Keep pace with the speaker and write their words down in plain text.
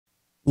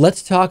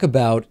let's talk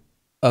about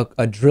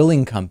a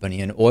drilling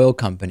company, an oil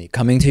company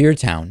coming to your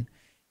town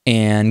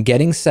and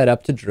getting set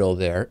up to drill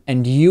there,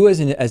 and you as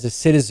a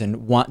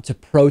citizen want to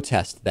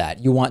protest that.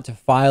 You want to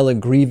file a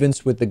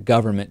grievance with the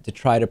government to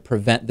try to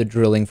prevent the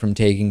drilling from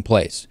taking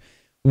place.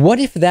 What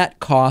if that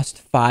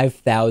cost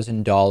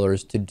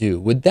 $5,000 to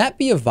do? Would that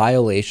be a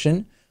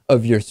violation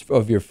of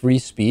your free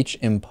speech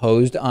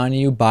imposed on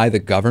you by the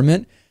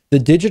government? The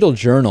Digital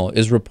Journal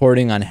is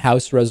reporting on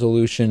House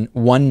Resolution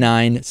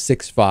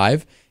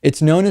 1965.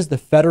 It's known as the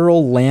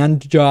Federal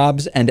Land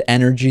Jobs and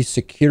Energy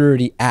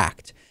Security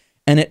Act,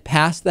 and it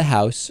passed the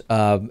House.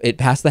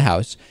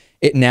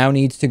 It now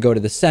needs to go to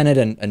the Senate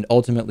and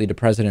ultimately to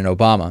President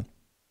Obama.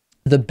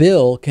 The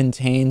bill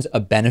contains a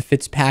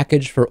benefits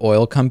package for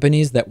oil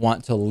companies that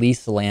want to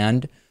lease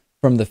land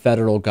from the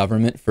federal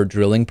government for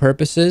drilling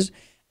purposes.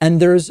 And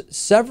there's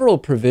several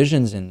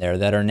provisions in there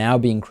that are now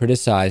being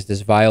criticized as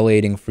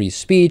violating free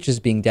speech, as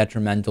being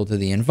detrimental to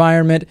the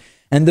environment.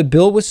 And the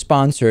bill was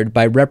sponsored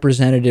by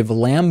Representative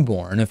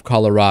Lamborn of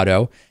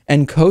Colorado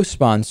and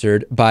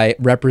co-sponsored by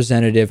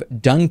Representative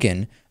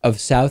Duncan of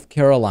South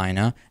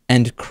Carolina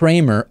and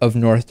Kramer of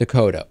North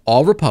Dakota,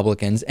 all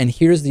Republicans. And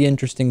here's the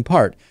interesting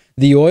part.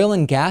 The oil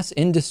and gas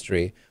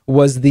industry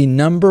was the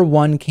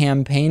 #1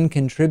 campaign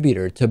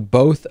contributor to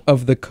both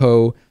of the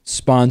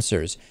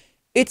co-sponsors.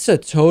 It's a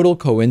total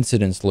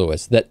coincidence,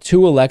 Lewis, that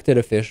two elected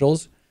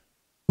officials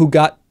who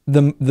got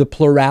the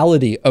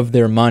plurality of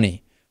their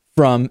money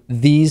from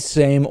these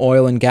same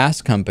oil and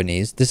gas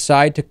companies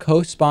decide to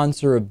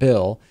co-sponsor a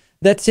bill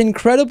that's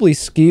incredibly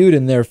skewed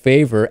in their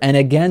favor and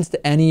against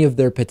any of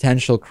their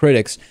potential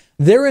critics.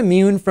 They're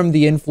immune from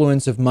the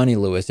influence of money,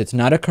 Lewis. It's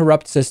not a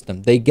corrupt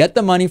system. They get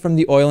the money from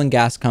the oil and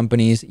gas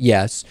companies,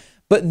 yes,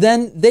 but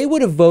then they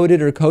would have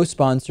voted or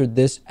co-sponsored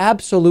this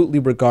absolutely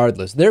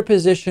regardless. Their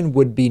position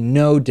would be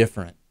no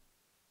different.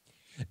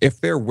 If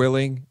they're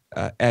willing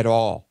at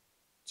all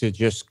to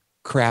just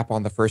crap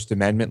on the First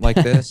Amendment like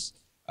this,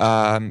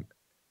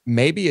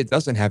 maybe it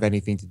doesn't have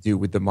anything to do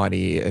with the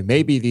money.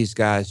 Maybe these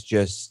guys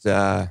just,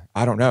 I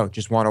don't know,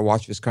 just want to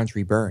watch this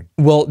country burn.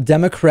 Well,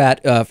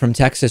 Democrat from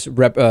Texas,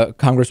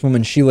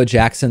 Congresswoman Sheila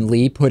Jackson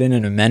Lee put in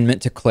an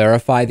amendment to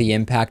clarify the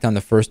impact on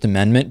the First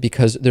Amendment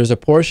because there's a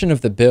portion of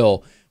the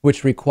bill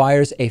which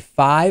requires a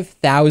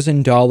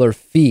 $5,000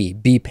 fee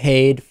be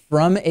paid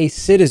from a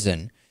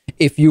citizen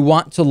if you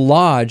want to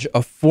lodge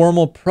a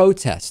formal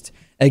protest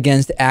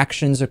against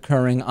actions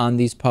occurring on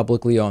these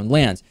publicly owned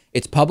lands.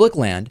 It's public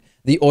land.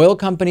 The oil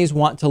companies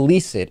want to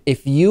lease it.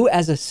 If you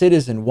as a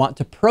citizen want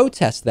to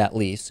protest that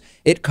lease,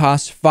 it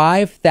costs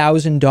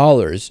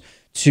 $5,000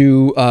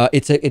 to,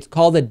 it's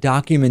called a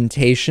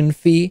documentation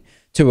fee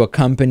to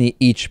accompany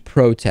each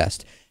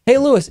protest. Hey,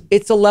 Lewis,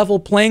 it's a level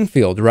playing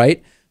field,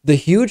 right? The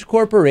huge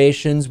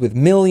corporations with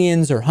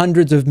millions or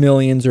hundreds of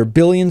millions or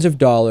billions of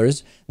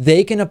dollars,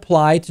 they can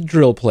apply to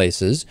drill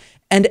places,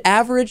 and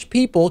average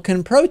people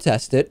can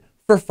protest it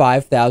for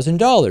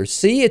 $5,000.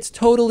 See, it's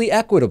totally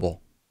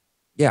equitable.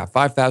 Yeah,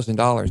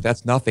 $5,000.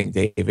 That's nothing,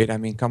 David. I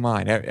mean, come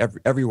on.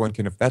 Everyone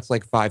can, if that's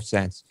like 5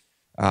 cents,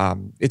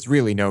 it's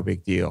really no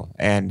big deal.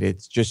 And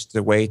it's just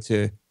a way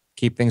to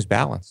keep things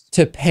balanced.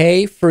 To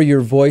pay for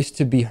your voice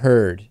to be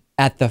heard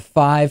at the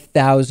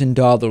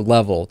 $5,000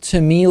 level,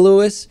 to me,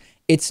 Lewis,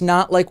 it's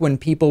not like when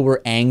people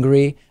were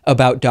angry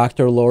about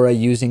Dr. Laura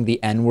using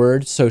the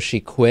N-word, so she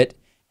quit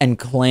and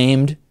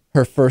claimed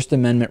her First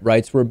Amendment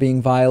rights were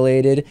being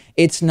violated.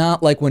 It's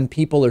not like when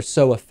people are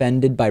so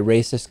offended by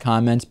racist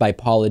comments by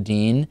Paula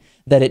Deen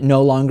that it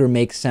no longer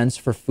makes sense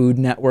for Food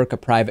Network, a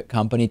private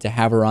company, to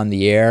have her on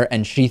the air,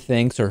 and she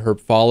thinks, or her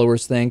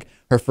followers think,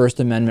 her First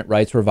Amendment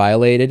rights were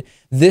violated.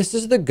 This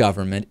is the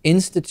government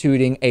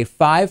instituting a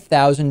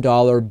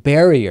 $5,000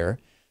 barrier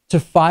to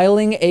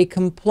filing a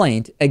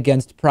complaint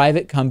against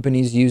private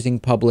companies using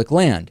public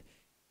land.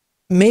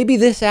 Maybe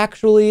this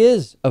actually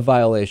is a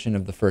violation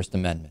of the First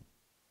Amendment.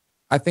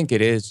 I think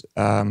it is.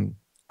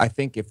 I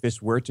think if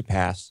this were to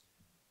pass,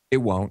 it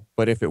won't.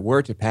 But if it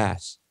were to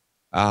pass,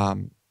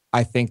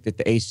 I think that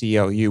the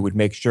ACLU would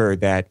make sure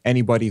that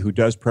anybody who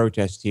does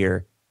protest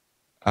here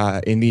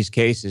in these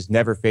cases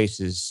never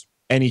faces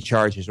any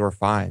charges or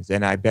fines.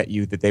 And I bet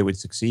you that they would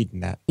succeed in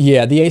that.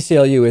 Yeah, the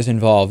ACLU is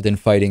involved in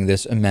fighting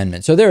this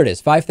amendment. So there it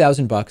is,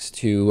 $5,000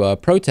 to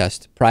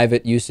protest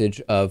private usage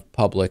of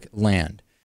public land.